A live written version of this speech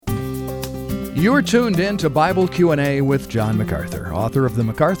You're tuned in to Bible Q&A with John MacArthur, author of the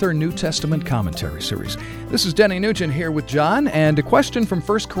MacArthur New Testament Commentary Series. This is Denny Nugent here with John, and a question from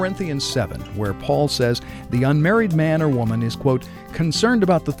 1 Corinthians 7, where Paul says the unmarried man or woman is, quote, concerned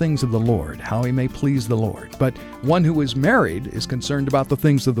about the things of the Lord, how he may please the Lord. But one who is married is concerned about the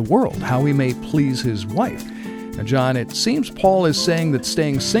things of the world, how he may please his wife. Now, John, it seems Paul is saying that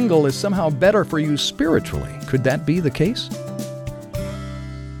staying single is somehow better for you spiritually. Could that be the case?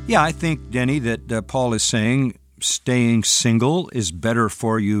 Yeah, I think, Denny, that Paul is saying staying single is better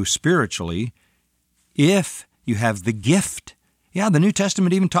for you spiritually if you have the gift. Yeah, the New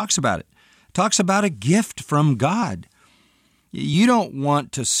Testament even talks about it. It talks about a gift from God. You don't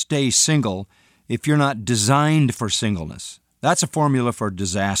want to stay single if you're not designed for singleness. That's a formula for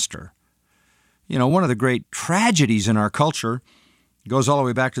disaster. You know, one of the great tragedies in our culture goes all the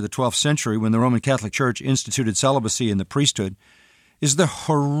way back to the 12th century when the Roman Catholic Church instituted celibacy in the priesthood, is the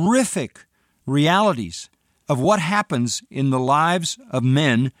horrific realities of what happens in the lives of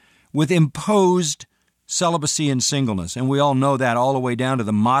men with imposed celibacy and singleness. And we all know that all the way down to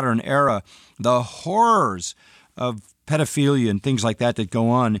the modern era, the horrors of pedophilia and things like that that go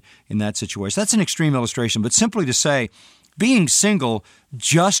on in that situation. That's an extreme illustration, but simply to say, being single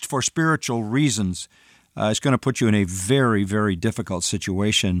just for spiritual reasons is going to put you in a very, very difficult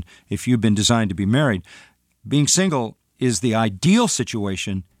situation if you've been designed to be married. Being single is the ideal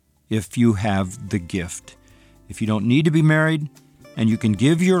situation if you have the gift. If you don't need to be married and you can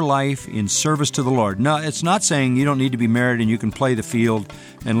give your life in service to the Lord. Now, it's not saying you don't need to be married and you can play the field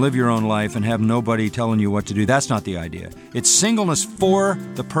and live your own life and have nobody telling you what to do. That's not the idea. It's singleness for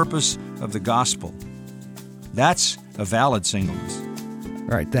the purpose of the gospel. That's a valid singleness.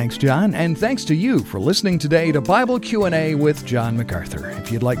 All right, thanks, John, and thanks to you for listening today to Bible Q&A with John MacArthur. If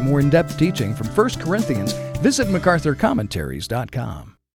you'd like more in-depth teaching from 1 Corinthians, visit MacArthurCommentaries.com.